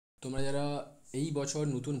তোমরা যারা এই বছর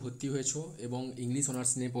নতুন ভর্তি হয়েছো এবং ইংলিশ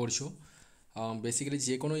অনার্স নিয়ে পড়ছো, বেসিক্যালি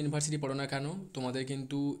যে কোনো ইউনিভার্সিটি পড়ো না কেন তোমাদের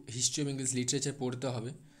কিন্তু হিস্ট্রি অফ ইংলিশ লিটারেচার পড়তে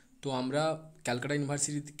হবে। তো আমরা ক্যালকাটা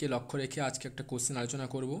ইউনিভার্সিটিকে লক্ষ্য রেখে আজকে একটা কোশ্চেন আলোচনা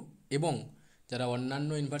করব, এবং যারা অন্যান্য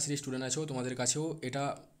ইউনিভার্সিটির স্টুডেন্ট আছো তোমাদের কাছেও এটা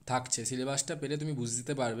থাকছে। সিলেবাসটা পেলে তুমি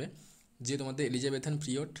বুঝতে পারবে যে তোমাদের এলিজাবেথান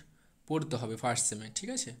পিরিয়ড পড়তে হবে ফার্স্ট সেমে, ঠিক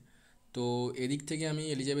আছে? তো এদিক থেকে আমি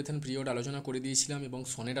এলিজাবেথান পিরিয়ড আলোচনা করে দিয়েছিলাম এবং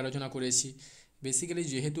সনেট আলোচনা করেছি। বেসিক্যালি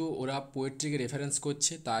যেহেতু ওরা পোয়েট্রিকে রেফারেন্স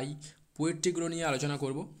করছে, তাই পোয়েট্রিগুলো নিয়ে আলোচনা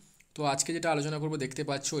করব। তো আজকে যেটা আলোচনা করব দেখতে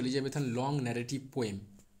পাচ্ছ, এলিজাবেথান লং ন্যারেটিভ পোয়েম।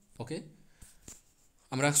 ওকে,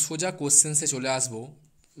 আমরা সোজা কোশ্চেন্সে চলে আসবো।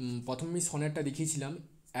 প্রথমে আমি সনেটটা দেখিয়েছিলাম,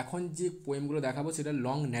 এখন যে পোয়েমগুলো দেখাবো সেটা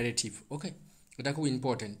লং ন্যারেটিভ। ওকে, এটা খুব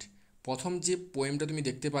ইম্পর্ট্যান্ট। প্রথম যে পোয়েমটা তুমি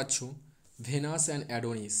দেখতে পাচ্ছ, ভেনাস অ্যান্ড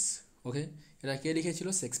অ্যাডোনিস। ওকে, এটা কে লিখেছিল?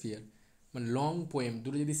 শেক্সপিয়ার। মানে লং পোয়েম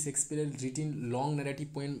দুটো যদি শেক্সপিয়ারের রিটিন লং ন্যারেটিভ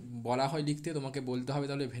পোয়েম বলা হয় লিখতে, তোমাকে বলতে হবে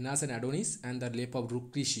তাহলে venous and Adonis and the লেপ অফ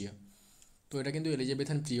লুক্রিশিয়া। তো এটা কিন্তু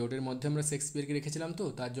এলিজাবেথান পিরিয়ডের মধ্যে আমরা শেক্সপিয়ারকে রেখেছিলাম, তো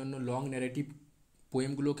তার জন্য লং ন্যারেটিভ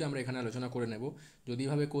পোয়েমগুলোকে আমরা এখানে আলোচনা করে নেব। যদি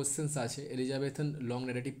এভাবে কোশ্চেন্স আছে এলিজাবেথান লং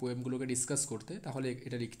ন্যারেটিভ পোয়েমগুলোকে ডিসকাস করতে, তাহলে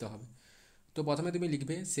এটা লিখতে হবে। তো প্রথমে তুমি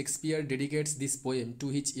লিখবে, Shakespeare ডেডিকেটস this poem to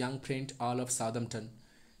his young friend Earl of Southampton.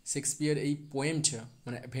 Shakespeare এই পোয়েমটা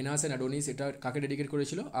মানে ভেনাস অ্যান্ড অ্যাডোনিস এটা কাকে ডেডিকেট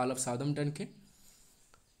করেছিল? Earl of সাউদাম্পটনকে।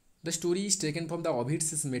 The story is taken from the অভিডস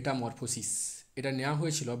metamorphosis. এটা নেওয়া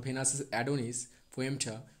হয়েছিল ভেনাস অ্যাডোনিস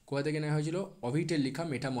পোয়েমটা কোথা থেকে নেওয়া হয়েছিল? অভিটের লেখা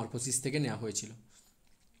মেটামরফোসিস থেকে নেওয়া হয়েছিল।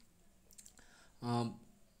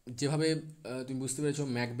 যেভাবে তুমি বুঝতে পেরেছো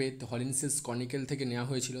ম্যাকবেথ হলিনসেস কনিকেল থেকে নেওয়া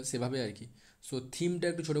হয়েছিল, সেভাবে আর কি। সো থিমটা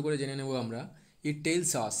একটু ছোটো করে জেনে নেব আমরা। It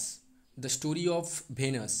tells us the story of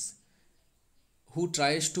venous who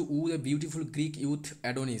tries to uh the beautiful Greek youth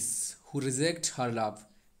Adonis who reject হার লাভ।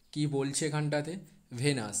 কী বলছে এখানটাতে?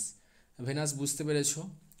 ভেনাস, ভেনাস বুঝতে পেরেছো,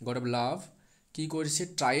 গড অফ লাভ কী করছে?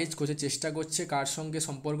 ট্রাইজ করছে, চেষ্টা করছে কার সঙ্গে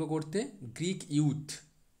সম্পর্ক করতে? গ্রিক ইউথ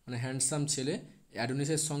মানে হ্যান্ডসাম ছেলে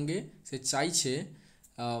অ্যাডোনিসের সঙ্গে সে চাইছে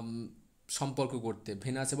সম্পর্ক করতে।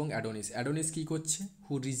 ভেনাস এবং অ্যাডোনিস, অ্যাডোনিস কী করছে?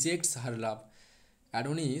 হু রিজেক্টস হার লাভ।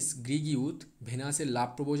 অ্যাডোনিস গ্রিক ইউথ ভেনাসের লাভ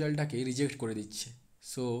প্রপোজালটাকে রিজেক্ট করে দিচ্ছে।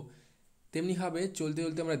 সো তেমনিভাবে চলতে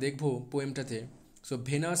চলতে আমরা দেখব পোয়েমটাতে। So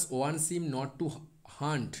venous one SIM not to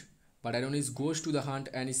hunt but Adonis goes to the hunt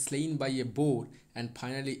and is স্লেইন by A bore and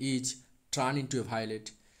finally is turn into A violet.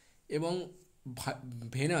 এবং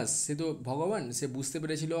venous সে তো ভগবান, সে বুঝতে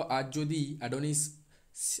পেরেছিল আর যদি অ্যাডোনিস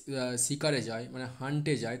শিকারে যায় মানে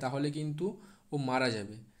হান্টে যায় তাহলে কিন্তু ও মারা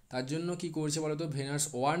যাবে। তার জন্য কি করছে বলতো? Venous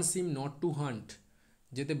one SIM not to hunt,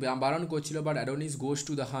 যেতে বারণ করছিল, but Adonis goes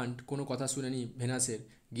to the hunt, কোনো কথা শুনেনি ভেনাসের,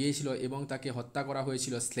 গিয়েছিল এবং তাকে হত্যা করা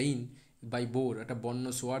হয়েছিল স্লেইন বাই বোর, একটা বন্য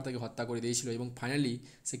সোয়ার তাকে হত্যা করে দিয়েছিল। এবং ফাইনালি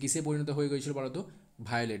সে কিসে পরিণত হয়ে গিয়েছিল বলতো?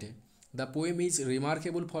 ভায়োলেটে। The poem is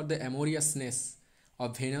remarkable for the অ্যামোরিয়াসনেস of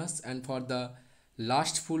venous and for the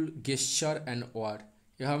লাস্টফুল গেস্চার and war.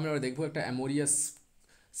 এভাবে আমরা দেখবো একটা অ্যামোরিয়াস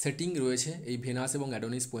সেটিং রয়েছে এই ভেনাস এবং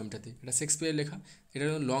অ্যাডোনিস পোয়েমটাতে। এটা শেক্সপিয়ার লেখা, এটা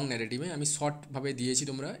লং ন্যারেটিভে আমি শর্টভাবে দিয়েছি,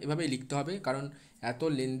 তোমরা এভাবেই লিখতে হবে, কারণ এত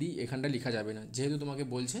লেন্দি এখানটা লেখা যাবে না। যেহেতু তোমাকে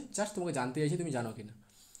বলছে, জাস্ট তোমাকে জানতে চাইছে তুমি জানো কিনা।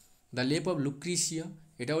 দ্য লেপ অফ লুক্রিশিয়া,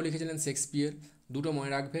 এটাও লিখেছিলেন শেক্সপিয়ার। দুটো মনে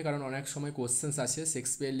রাখবে, কারণ অনেক সময় কোশ্চেন্স আছে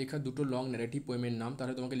শেক্সপিয়ার লেখা দুটো লং ন্যারেটিভ পোয়েমের নাম,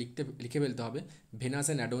 তাহলে তোমাকে লিখে ফেলতে হবে venous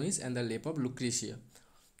and Adonis and the লেপ of লুক্রিশিয়া।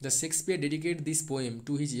 The Shakespeare dedicate this poem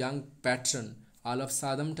to his young patron Earl of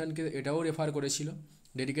সাদাম্পটনকে এটাও রেফার করেছিল,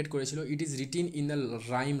 ডেডিকেট করেছিল। It is written in the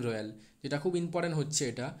rhyme royal, যেটা খুব ইম্পর্ট্যান্ট হচ্ছে,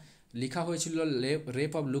 এটা লেখা হয়েছিল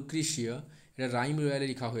রেপ অফ লুক্রিশিয়া, এটা রাইম রয়্যালে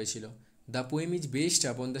লেখা হয়েছিল। The poem is based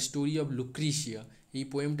upon the story of লুক্রিশিয়া। এই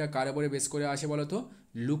পোয়েমটা কার ওপরে বেস করে আসে বলো তো?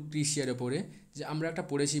 লুক্রিশিয়ার ওপরে। যে আমরা একটা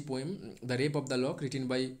পড়েছি poem the rape of the lock written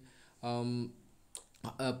by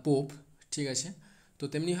pope, ঠিক আছে? তো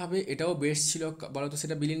তেমনিভাবে এটাও বেস ছিল বলো তো,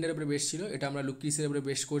 সেটা বিলিন্ডারের উপরে বেস ছিল, এটা আমরা লুক্রিসের উপরে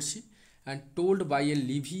বেস করছি। And told by A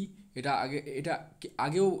Libby, এটা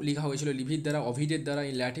আগেও লেখা হয়েছিল লিভির দ্বারা, অভিডের দ্বারা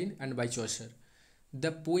in Latin and by Chaucer.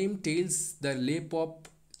 The poem tells the লেপ অফ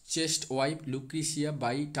চেস্ট ওয়াইফ লুক্রিশিয়া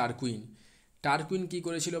বাই টারকুইন। টারকুইন কী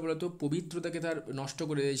করেছিল বলতো? পবিত্রতাকে তার নষ্ট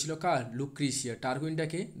করে দিয়েছিল, কার? লুক্রিশিয়া,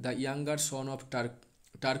 টারকুইনটাকে, the younger son of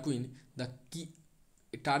টারকুইন, the কি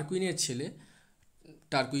টারকুইনের ছেলে,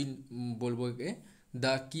 টারকুইন বলবো একে,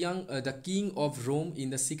 the king of Rome in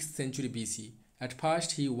the 6th century BC। At first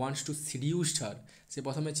he wants to সিডিউসড হার, সে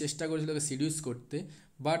প্রথমে চেষ্টা করেছিল তাকে সিডিউস করতে,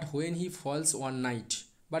 but when he false one night,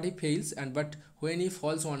 but he fails and but when he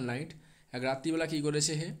false one night, এক রাত্রিবেলা কী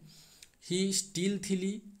করেছে হি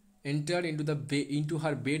স্টিলথিলি entered into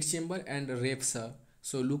her bed chamber and rapes her.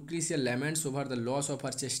 So Lucretia laments over the loss of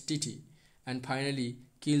her chastity and finally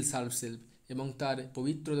kills herself. এবং তার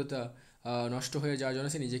পবিত্রতা নষ্ট হয়ে যাওয়ার জন্য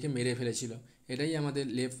সে নিজেকে মেরে ফেলেছিল। এটাই আমাদের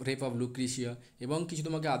রেপ অফ লুক্রিশিয়া। এবং কিছু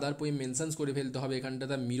তোমাকে আদার পোয়েম মেনশনস করে ফেলতে হবে এখানটা,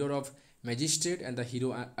 the mirror of magistrate and the hero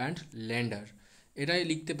and lander. এটাই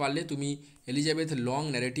লিখতে পারলে তুমি এলিজাবেথ লং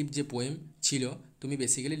ন্যারেটিভ যে পোয়েম ছিল তুমি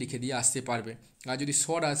বেসিক্যালি লিখে দিয়ে আসতে পারবে। আর যদি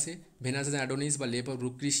শর্ট আসে ভেনাস অ্যান্ড অ্যাডোনিস বা লেপ অফ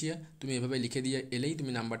লুক্রিশিয়া, তুমি এভাবে লিখে দিয়ে এলেই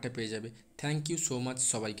তুমি নাম্বারটা পেয়ে যাবে। থ্যাংক ইউ সো মাচ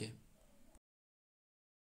সবাইকে।